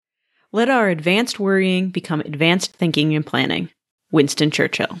Let our advanced worrying become advanced thinking and planning. Winston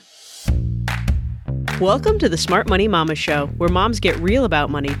Churchill. Welcome to the Smart Money Mama Show, where moms get real about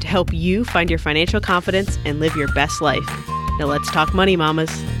money to help you find your financial confidence and live your best life. Now let's talk money, mamas.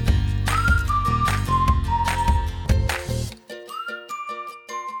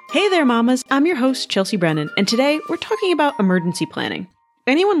 Hey there, mamas. I'm your host, Chelsea Brennan, and today we're talking about emergency planning.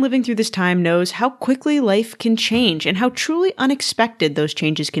 Anyone living through this time knows how quickly life can change and how truly unexpected those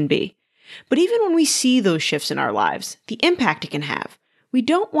changes can be. But even when we see those shifts in our lives, the impact it can have, we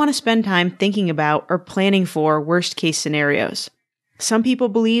don't want to spend time thinking about or planning for worst-case scenarios. Some people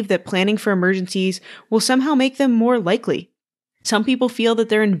believe that planning for emergencies will somehow make them more likely. Some people feel that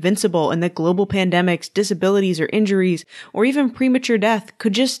they're invincible and that global pandemics, disabilities or injuries, or even premature death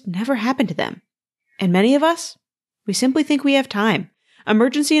could just never happen to them. And many of us, we simply think we have time.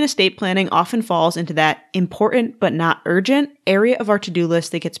 Emergency and estate planning often falls into that important but not urgent area of our to-do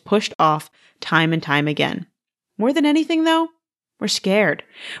list that gets pushed off time and time again. More than anything, though, we're scared.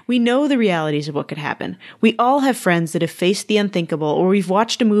 We know the realities of what could happen. We all have friends that have faced the unthinkable, or we've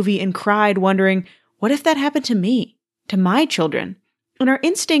watched a movie and cried wondering, what if that happened to me, to my children? And our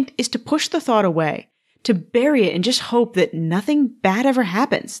instinct is to push the thought away, to bury it and just hope that nothing bad ever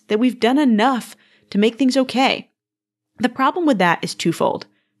happens, that we've done enough to make things okay. The problem with that is twofold.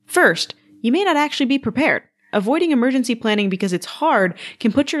 First, you may not actually be prepared. Avoiding emergency planning because it's hard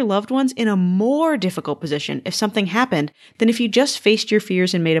can put your loved ones in a more difficult position if something happened than if you just faced your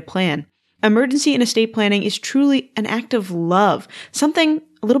fears and made a plan. Emergency and estate planning is truly an act of love, something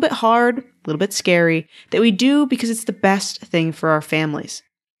a little bit hard, a little bit scary, that we do because it's the best thing for our families.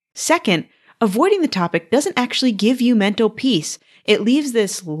 Second, avoiding the topic doesn't actually give you mental peace. It leaves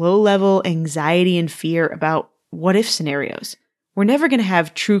this low-level anxiety and fear about what-if scenarios. We're never going to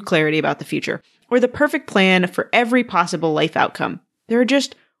have true clarity about the future or the perfect plan for every possible life outcome. There are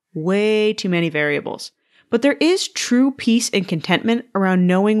just way too many variables. But there is true peace and contentment around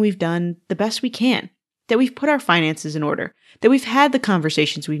knowing we've done the best we can, that we've put our finances in order, that we've had the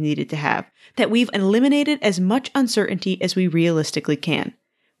conversations we've needed to have, that we've eliminated as much uncertainty as we realistically can.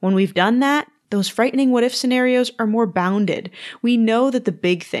 When we've done that, those frightening what-if scenarios are more bounded. We know that the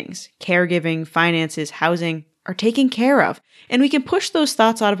big things, caregiving, finances, housing, are taken care of. And we can push those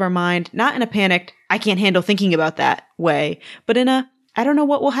thoughts out of our mind, not in a panicked, I can't handle thinking about that way, but in a, I don't know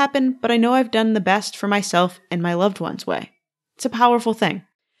what will happen, but I know I've done the best for myself and my loved ones way. It's a powerful thing.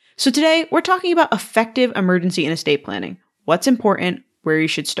 So today, we're talking about effective emergency and estate planning, what's important, where you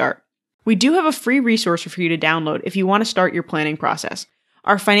should start. We do have a free resource for you to download if you want to start your planning process,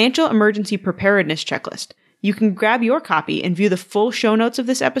 our Financial Emergency Preparedness Checklist. You can grab your copy and view the full show notes of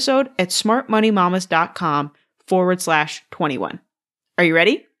this episode at smartmoneymamas.com/21. Are you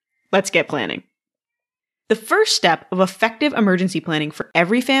ready? Let's get planning. The first step of effective emergency planning for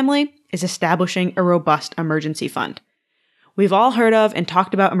every family is establishing a robust emergency fund. We've all heard of and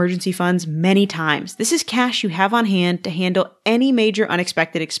talked about emergency funds many times. This is cash you have on hand to handle any major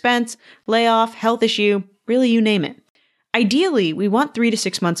unexpected expense, layoff, health issue, really you name it. Ideally, we want 3 to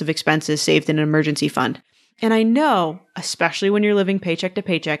 6 months of expenses saved in an emergency fund. And I know, especially when you're living paycheck to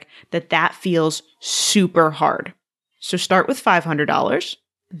paycheck, that feels super hard. So start with $500,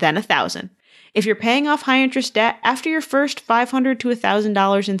 then $1,000. If you're paying off high interest debt, after your first $500 to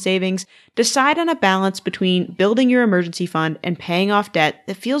 $1,000 in savings, decide on a balance between building your emergency fund and paying off debt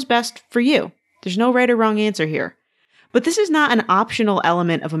that feels best for you. There's no right or wrong answer here. But this is not an optional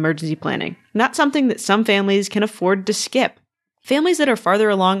element of emergency planning, not something that some families can afford to skip. Families that are farther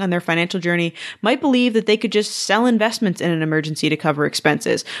along on their financial journey might believe that they could just sell investments in an emergency to cover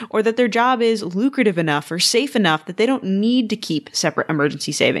expenses, or that their job is lucrative enough or safe enough that they don't need to keep separate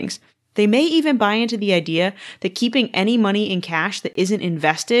emergency savings. They may even buy into the idea that keeping any money in cash that isn't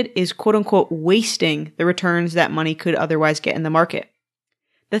invested is quote-unquote wasting the returns that money could otherwise get in the market.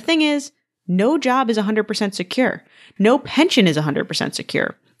 The thing is, no job is 100% secure. No pension is 100%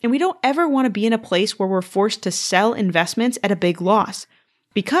 secure. And we don't ever want to be in a place where we're forced to sell investments at a big loss.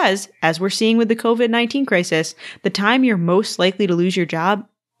 Because, as we're seeing with the COVID-19 crisis, the time you're most likely to lose your job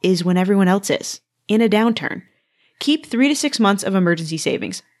is when everyone else is, in a downturn. Keep 3 to 6 months of emergency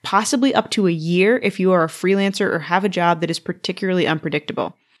savings, possibly up to a year if you are a freelancer or have a job that is particularly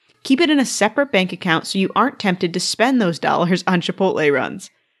unpredictable. Keep it in a separate bank account so you aren't tempted to spend those dollars on Chipotle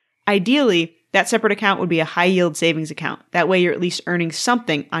runs. Ideally, that separate account would be a high-yield savings account. That way you're at least earning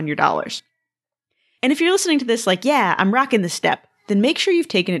something on your dollars. And if you're listening to this like, yeah, I'm rocking this step, then make sure you've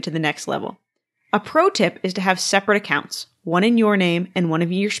taken it to the next level. A pro tip is to have separate accounts, one in your name and one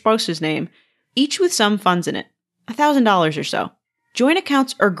in your spouse's name, each with some funds in it, $1,000 or so. Joint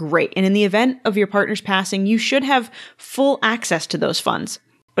accounts are great, and in the event of your partner's passing, you should have full access to those funds.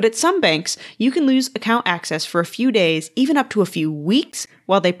 But at some banks, you can lose account access for a few days, even up to a few weeks,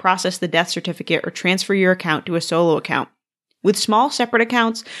 while they process the death certificate or transfer your account to a solo account. With small separate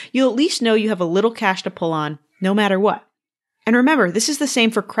accounts, you'll at least know you have a little cash to pull on, no matter what. And remember, this is the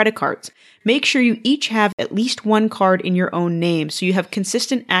same for credit cards. Make sure you each have at least one card in your own name so you have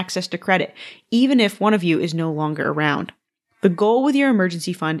consistent access to credit, even if one of you is no longer around. The goal with your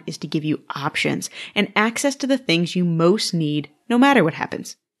emergency fund is to give you options and access to the things you most need, no matter what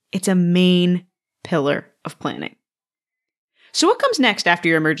happens. It's a main pillar of planning. So what comes next after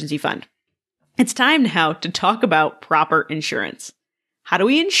your emergency fund? It's time now to talk about proper insurance. How do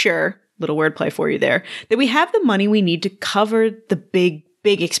we ensure, little wordplay for you there, that we have the money we need to cover the big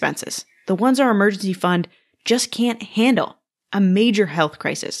expenses, the ones our emergency fund just can't handle? A major health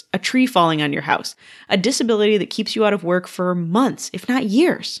crisis, a tree falling on your house, a disability that keeps you out of work for months, if not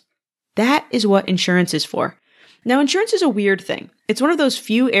years. That is what insurance is for. Now, insurance is a weird thing. It's one of those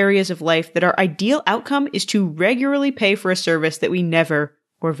few areas of life that our ideal outcome is to regularly pay for a service that we never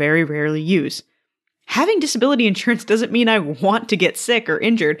or very rarely use. Having disability insurance doesn't mean I want to get sick or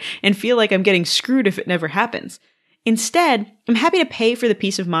injured and feel like I'm getting screwed if it never happens. Instead, I'm happy to pay for the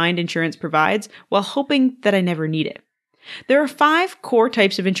peace of mind insurance provides while hoping that I never need it. There are 5 core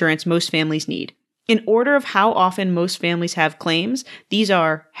types of insurance most families need. In order of how often most families have claims, these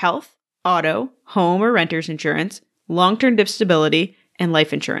are health, auto, home or renter's insurance, long-term disability, and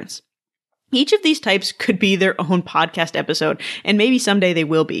life insurance. Each of these types could be their own podcast episode, and maybe someday they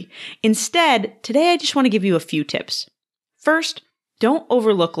will be. Instead, today I just want to give you a few tips. First, don't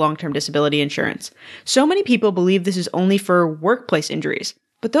overlook long-term disability insurance. So many people believe this is only for workplace injuries,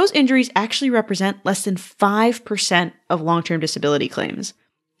 but those injuries actually represent less than 5% of long-term disability claims.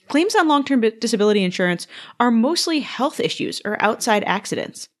 Claims on long-term disability insurance are mostly health issues or outside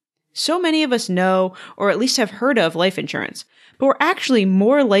accidents. So many of us know, or at least have heard of, life insurance, but we're actually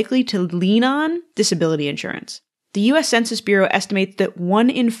more likely to lean on disability insurance. The U.S. Census Bureau estimates that 1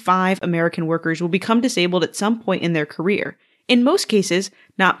 in 5 American workers will become disabled at some point in their career. In most cases,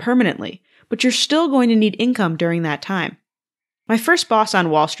 not permanently, but you're still going to need income during that time. My first boss on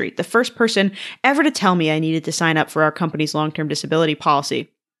Wall Street, the first person ever to tell me I needed to sign up for our company's long-term disability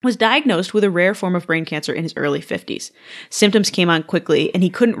policy, was diagnosed with a rare form of brain cancer in his early 50s. Symptoms came on quickly, and he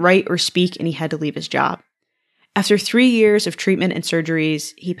couldn't write or speak, and he had to leave his job. After 3 years of treatment and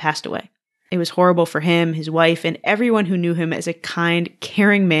surgeries, he passed away. It was horrible for him, his wife, and everyone who knew him as a kind,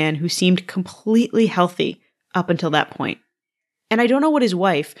 caring man who seemed completely healthy up until that point. And I don't know what his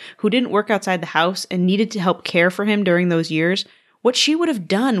wife, who didn't work outside the house and needed to help care for him during those years, what she would have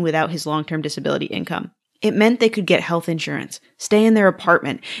done without his long-term disability income. It meant they could get health insurance, stay in their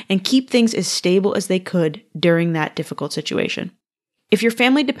apartment, and keep things as stable as they could during that difficult situation. If your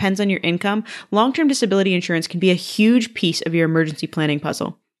family depends on your income, long-term disability insurance can be a huge piece of your emergency planning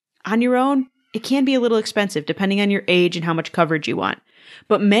puzzle. On your own, it can be a little expensive depending on your age and how much coverage you want.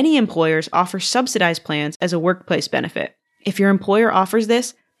 But many employers offer subsidized plans as a workplace benefit. If your employer offers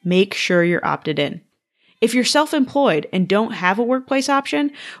this, make sure you're opted in. If you're self-employed and don't have a workplace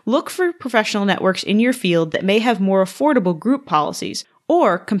option, look for professional networks in your field that may have more affordable group policies,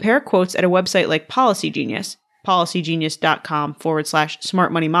 or compare quotes at a website like Policy Genius,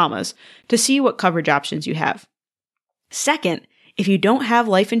 policygenius.com/smartmoneymamas, to see what coverage options you have. Second, if you don't have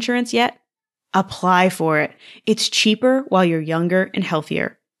life insurance yet, apply for it. It's cheaper while you're younger and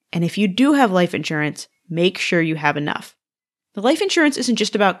healthier. And if you do have life insurance, make sure you have enough. The life insurance isn't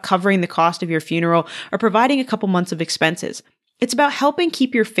just about covering the cost of your funeral or providing a couple months of expenses. It's about helping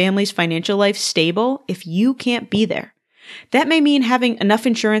keep your family's financial life stable if you can't be there. That may mean having enough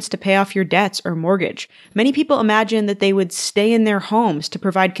insurance to pay off your debts or mortgage. Many people imagine that they would stay in their homes to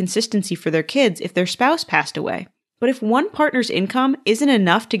provide consistency for their kids if their spouse passed away. But if one partner's income isn't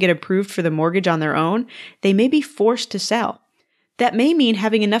enough to get approved for the mortgage on their own, they may be forced to sell. That may mean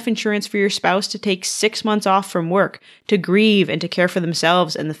having enough insurance for your spouse to take 6 months off from work, to grieve and to care for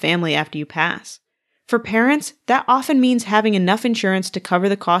themselves and the family after you pass. For parents, that often means having enough insurance to cover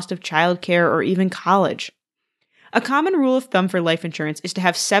the cost of childcare or even college. A common rule of thumb for life insurance is to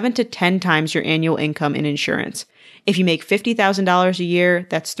have 7 to 10 times your annual income in insurance. If you make $50,000 a year,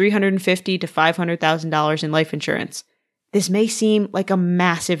 that's $350,000 to $500,000 in life insurance. This may seem like a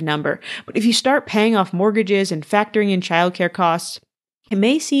massive number, but if you start paying off mortgages and factoring in childcare costs, it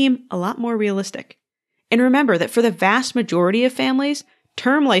may seem a lot more realistic. And remember that for the vast majority of families,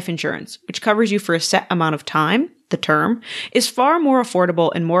 term life insurance, which covers you for a set amount of time, the term, is far more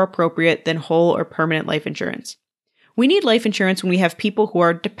affordable and more appropriate than whole or permanent life insurance. We need life insurance when we have people who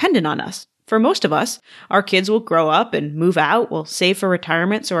are dependent on us. For most of us, our kids will grow up and move out, we'll save for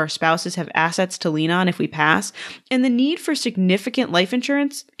retirement so our spouses have assets to lean on if we pass, and the need for significant life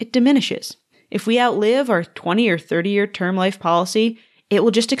insurance, it diminishes. If we outlive our 20 or 30-year term life policy, it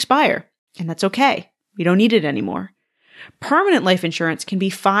will just expire, and that's okay. We don't need it anymore. Permanent life insurance can be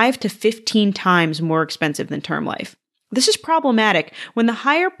 5 to 15 times more expensive than term life. This is problematic when the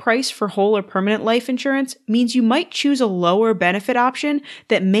higher price for whole or permanent life insurance means you might choose a lower benefit option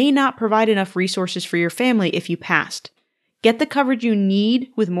that may not provide enough resources for your family if you passed. Get the coverage you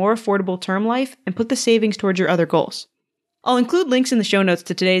need with more affordable term life and put the savings towards your other goals. I'll include links in the show notes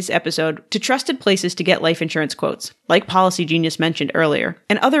to today's episode to trusted places to get life insurance quotes, like Policy Genius mentioned earlier,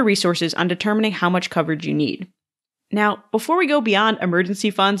 and other resources on determining how much coverage you need. Now, before we go beyond emergency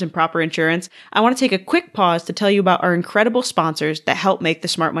funds and proper insurance, I want to take a quick pause to tell you about our incredible sponsors that help make the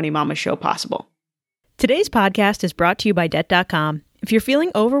Smart Money Mama show possible. Today's podcast is brought to you by Debt.com. If you're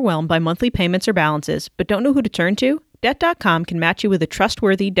feeling overwhelmed by monthly payments or balances, but don't know who to turn to, Debt.com can match you with a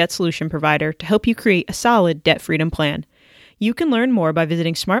trustworthy debt solution provider to help you create a solid debt freedom plan. You can learn more by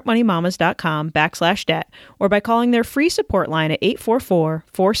visiting smartmoneymamas.com/debt or by calling their free support line at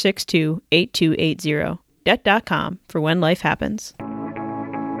 844-462-8280. Debt.com for when life happens.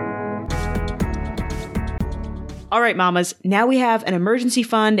 All right, mamas, now we have an emergency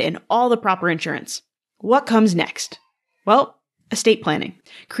fund and all the proper insurance. What comes next? Well, estate planning.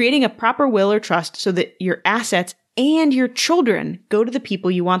 Creating a proper will or trust so that your assets and your children go to the people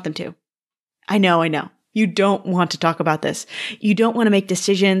you want them to. I know. You don't want to talk about this. You don't want to make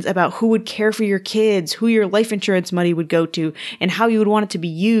decisions about who would care for your kids, who your life insurance money would go to, and how you would want it to be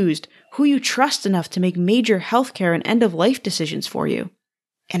used, who you trust enough to make major healthcare and end-of-life decisions for you.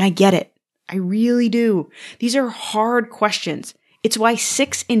 And I get it. I really do. These are hard questions. It's why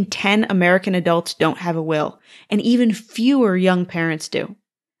 6 in 10 American adults don't have a will, and even fewer young parents do.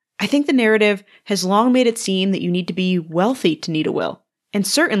 I think the narrative has long made it seem that you need to be wealthy to need a will, and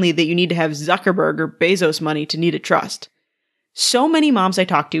certainly that you need to have Zuckerberg or Bezos money to need a trust. So many moms I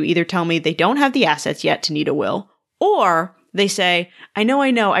talk to either tell me they don't have the assets yet to need a will, or they say, I know,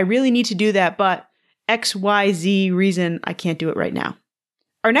 I really need to do that, but XYZ reason I can't do it right now.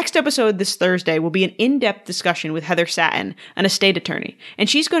 Our next episode this Thursday will be an in-depth discussion with Heather Satin, an estate attorney, and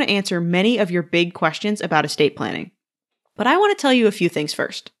she's going to answer many of your big questions about estate planning. But I want to tell you a few things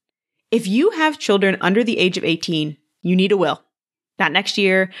first. If you have children under the age of 18, you need a will. Not next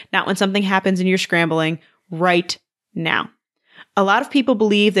year, not when something happens and you're scrambling, right now. A lot of people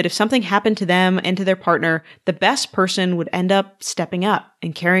believe that if something happened to them and to their partner, the best person would end up stepping up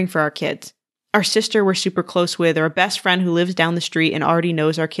and caring for our kids. Our sister we're super close with, or a best friend who lives down the street and already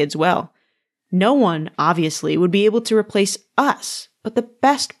knows our kids well. No one, obviously, would be able to replace us, but the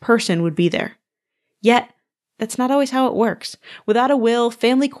best person would be there. Yet, that's not always how it works. Without a will,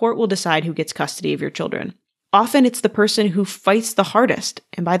 family court will decide who gets custody of your children. Often it's the person who fights the hardest,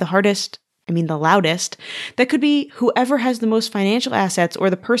 and by the hardest, I mean the loudest. That could be whoever has the most financial assets or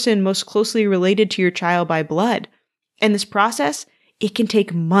the person most closely related to your child by blood. And this process, it can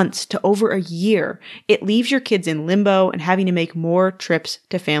take months to over a year. It leaves your kids in limbo and having to make more trips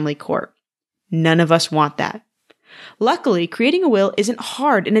to family court. None of us want that. Luckily, creating a will isn't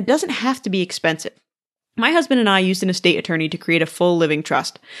hard and it doesn't have to be expensive. My husband and I used an estate attorney to create a full living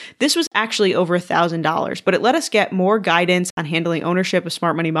trust. This was actually over $1,000, but it let us get more guidance on handling ownership of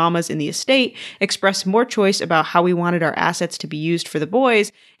Smart Money Mamas in the estate, express more choice about how we wanted our assets to be used for the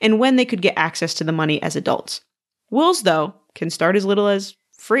boys, and when they could get access to the money as adults. Wills, though, can start as little as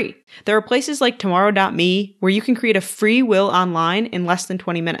free. There are places like tomorrow.me where you can create a free will online in less than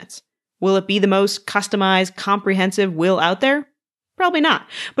 20 minutes. Will it be the most customized, comprehensive will out there? Probably not,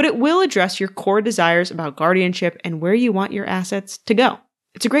 but it will address your core desires about guardianship and where you want your assets to go.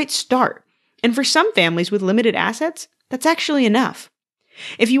 It's a great start. And for some families with limited assets, that's actually enough.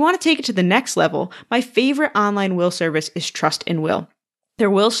 If you want to take it to the next level, my favorite online will service is Trust and Will.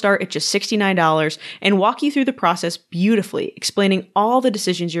 Their wills start at just $69 and walk you through the process beautifully, explaining all the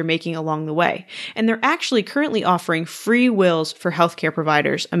decisions you're making along the way. And they're actually currently offering free wills for healthcare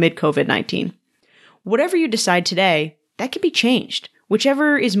providers amid COVID-19. Whatever you decide today, that can be changed.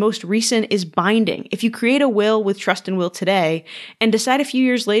 Whichever is most recent is binding. If you create a will with Trust and Will today and decide a few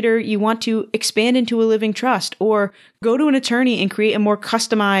years later you want to expand into a living trust or go to an attorney and create a more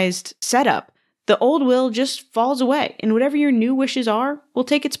customized setup, the old will just falls away and whatever your new wishes are will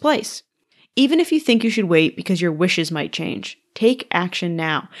take its place. Even if you think you should wait because your wishes might change, take action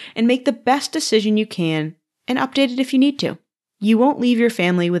now and make the best decision you can and update it if you need to. You won't leave your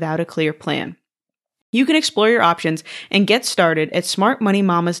family without a clear plan. You can explore your options and get started at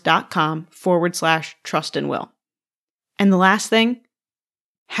smartmoneymamas.com/trust and will. And the last thing,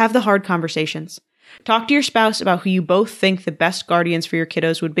 Have the hard conversations. Talk to your spouse about who you both think the best guardians for your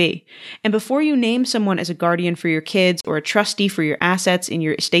kiddos would be. And before you name someone as a guardian for your kids or a trustee for your assets in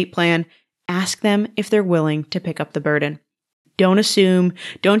your estate plan, ask them if they're willing to pick up the burden. Don't assume.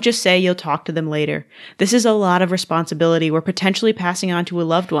 Don't just say you'll talk to them later. This is a lot of responsibility we're potentially passing on to a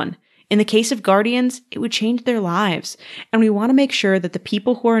loved one. In the case of guardians, it would change their lives. And we want to make sure that the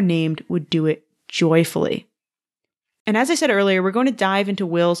people who are named would do it joyfully. And as I said earlier, we're going to dive into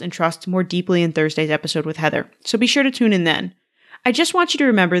wills and trusts more deeply in Thursday's episode with Heather, so be sure to tune in then. I just want you to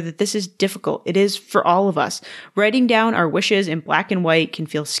remember that this is difficult. It is for all of us. Writing down our wishes in black and white can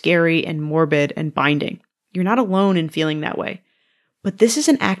feel scary and morbid and binding. You're not alone in feeling that way. But this is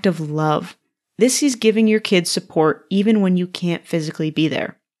an act of love. This is giving your kids support even when you can't physically be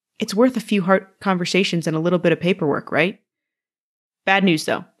there. It's worth a few hard conversations and a little bit of paperwork, right? Bad news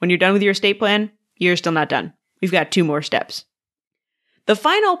though. When you're done with your estate plan, you're still not done. We've got 2 more steps. The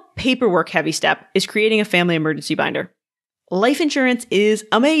final paperwork-heavy step is creating a family emergency binder. Life insurance is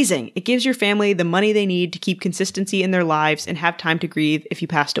amazing. It gives your family the money they need to keep consistency in their lives and have time to grieve if you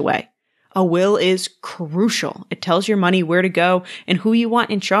passed away. A will is crucial. It tells your money where to go and who you want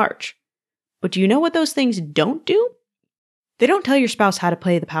in charge. But do you know what those things don't do? They don't tell your spouse how to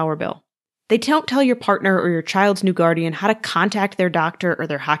pay the power bill. They don't tell your partner or your child's new guardian how to contact their doctor or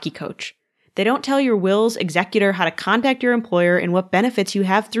their hockey coach. They don't tell your will's executor how to contact your employer and what benefits you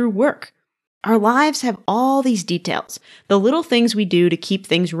have through work. Our lives have all these details, the little things we do to keep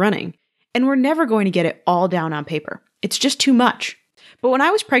things running, and we're never going to get it all down on paper. It's just too much. But when I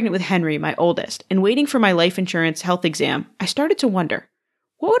was pregnant with Henry, my oldest, and waiting for my life insurance health exam, I started to wonder,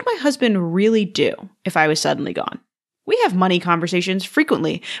 what would my husband really do if I was suddenly gone? We have money conversations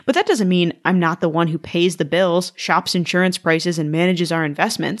frequently, but that doesn't mean I'm not the one who pays the bills, shops insurance prices, and manages our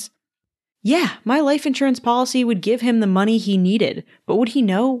investments. Yeah, my life insurance policy would give him the money he needed, but would he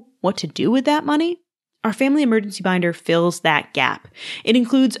know what to do with that money? Our family emergency binder fills that gap. It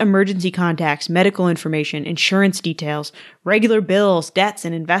includes emergency contacts, medical information, insurance details, regular bills, debts,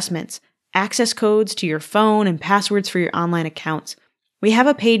 and investments, access codes to your phone, and passwords for your online accounts. We have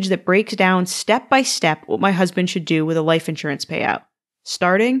a page that breaks down step by step what my husband should do with a life insurance payout,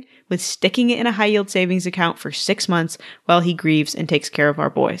 starting with sticking it in a high-yield savings account for 6 months while he grieves and takes care of our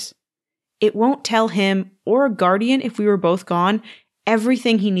boys. It won't tell him or a guardian if we were both gone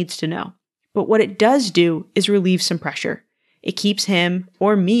everything he needs to know. But what it does do is relieve some pressure. It keeps him,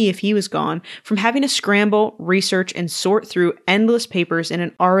 or me if he was gone, from having to scramble, research, and sort through endless papers in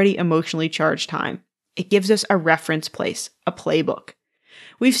an already emotionally charged time. It gives us a reference place, a playbook.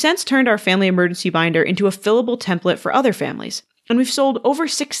 We've since turned our family emergency binder into a fillable template for other families, and we've sold over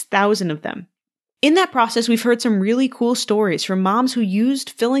 6,000 of them. In that process, we've heard some really cool stories from moms who used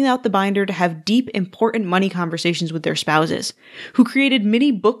filling out the binder to have deep, important money conversations with their spouses, who created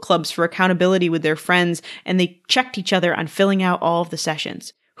mini book clubs for accountability with their friends, and they checked each other on filling out all of the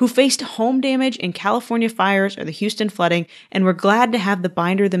sessions, who faced home damage in California fires or the Houston flooding and were glad to have the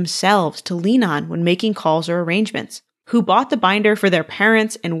binder themselves to lean on when making calls or arrangements, who bought the binder for their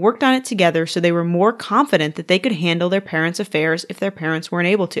parents and worked on it together so they were more confident that they could handle their parents' affairs if their parents weren't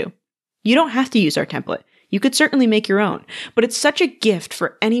able to. You don't have to use our template. You could certainly make your own, but it's such a gift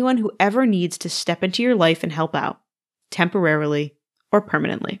for anyone who ever needs to step into your life and help out, temporarily or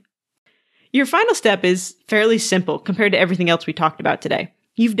permanently. Your final step is fairly simple compared to everything else we talked about today.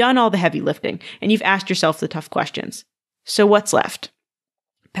 You've done all the heavy lifting, and you've asked yourself the tough questions. So what's left?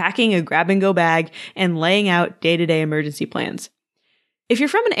 Packing a grab-and-go bag and laying out day-to-day emergency plans. If you're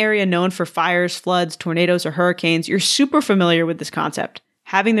from an area known for fires, floods, tornadoes, or hurricanes, you're super familiar with this concept.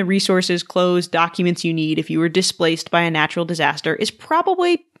 Having the resources, clothes, documents you need if you were displaced by a natural disaster is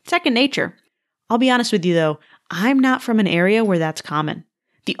probably second nature. I'll be honest with you though, I'm not from an area where that's common.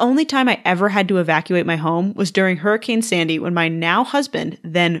 The only time I ever had to evacuate my home was during Hurricane Sandy when my now husband,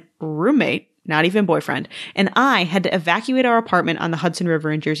 then roommate, not even boyfriend, and I had to evacuate our apartment on the Hudson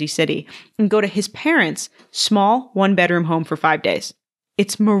River in Jersey City and go to his parents' small 1-bedroom home for 5 days.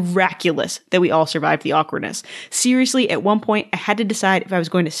 It's miraculous that we all survived the awkwardness. Seriously, at one point, I had to decide if I was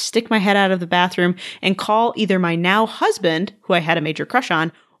going to stick my head out of the bathroom and call either my now husband, who I had a major crush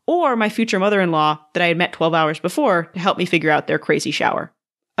on, or my future mother-in-law that I had met 12 hours before to help me figure out their crazy shower.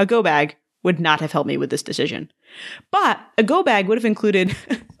 A go bag would not have helped me with this decision. But a go bag would have included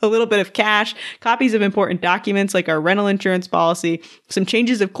a little bit of cash, copies of important documents like our rental insurance policy, some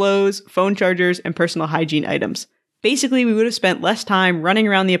changes of clothes, phone chargers, and personal hygiene items. Basically, we would have spent less time running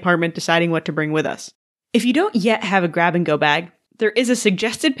around the apartment deciding what to bring with us. If you don't yet have a grab-and-go bag, there is a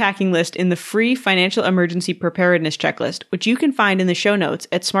suggested packing list in the free Financial Emergency Preparedness Checklist, which you can find in the show notes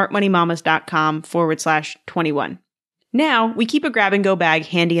at smartmoneymamas.com/21. Now, we keep a grab-and-go bag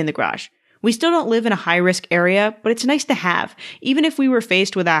handy in the garage. We still don't live in a high-risk area, but it's nice to have, even if we were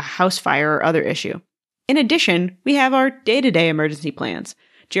faced with a house fire or other issue. In addition, we have our day-to-day emergency plans.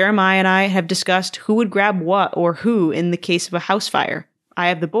 Jeremiah and I have discussed who would grab what or who in the case of a house fire. I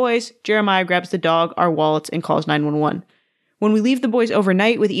have the boys, Jeremiah grabs the dog, our wallets, and calls 911. When we leave the boys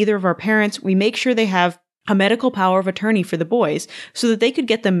overnight with either of our parents, we make sure they have a medical power of attorney for the boys so that they could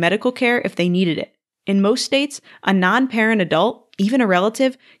get the medical care if they needed it. In most states, a non-parent adult, even a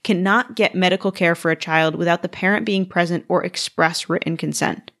relative, cannot get medical care for a child without the parent being present or express written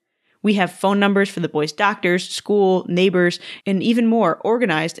consent. We have phone numbers for the boys' doctors, school, neighbors, and even more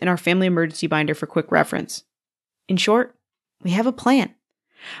organized in our family emergency binder for quick reference. In short, we have a plan.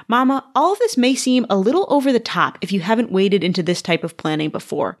 Mama, all of this may seem a little over the top if you haven't waded into this type of planning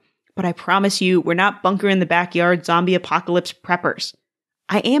before, but I promise you we're not bunker in the backyard zombie apocalypse preppers.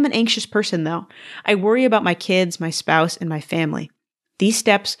 I am an anxious person though. I worry about my kids, my spouse, and my family. These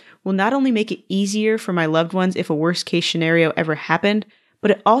steps will not only make it easier for my loved ones if a worst case scenario ever happened,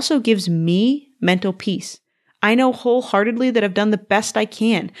 but it also gives me mental peace. I know wholeheartedly that I've done the best I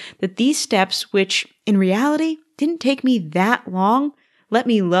can, that these steps, which in reality didn't take me that long, let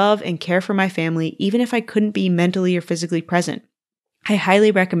me love and care for my family even if I couldn't be mentally or physically present. I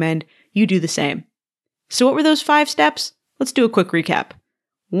highly recommend you do the same. So what were those 5 steps? Let's do a quick recap.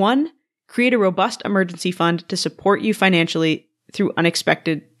 1, create a robust emergency fund to support you financially through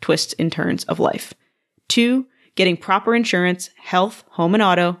unexpected twists and turns of life. 2, getting proper insurance, health, home and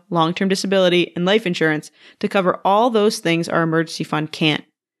auto, long-term disability, and life insurance to cover all those things our emergency fund can't.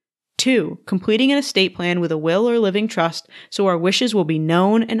 2, completing an estate plan with a will or living trust so our wishes will be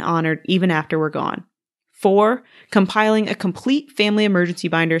known and honored even after we're gone. 4, compiling a complete family emergency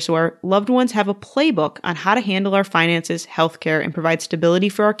binder so our loved ones have a playbook on how to handle our finances, healthcare, and provide stability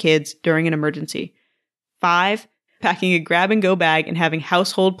for our kids during an emergency. 5, packing a grab-and-go bag and having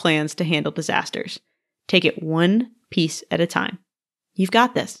household plans to handle disasters. Take it one piece at a time. You've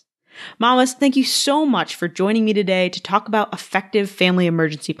got this. Mamas, thank you so much for joining me today to talk about effective family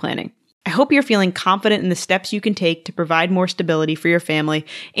emergency planning. I hope you're feeling confident in the steps you can take to provide more stability for your family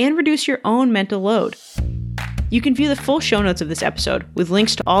and reduce your own mental load. You can view the full show notes of this episode with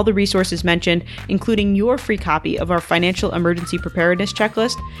links to all the resources mentioned, including your free copy of our financial emergency preparedness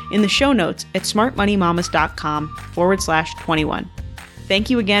checklist in the show notes at smartmoneymamas.com/21. Thank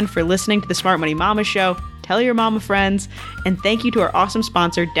you again for listening to the Smart Money Mama Show. Tell your mama friends, and thank you to our awesome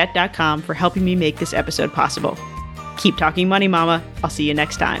sponsor, Debt.com, for helping me make this episode possible. Keep talking money, Mama. I'll see you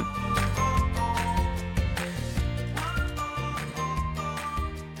next time.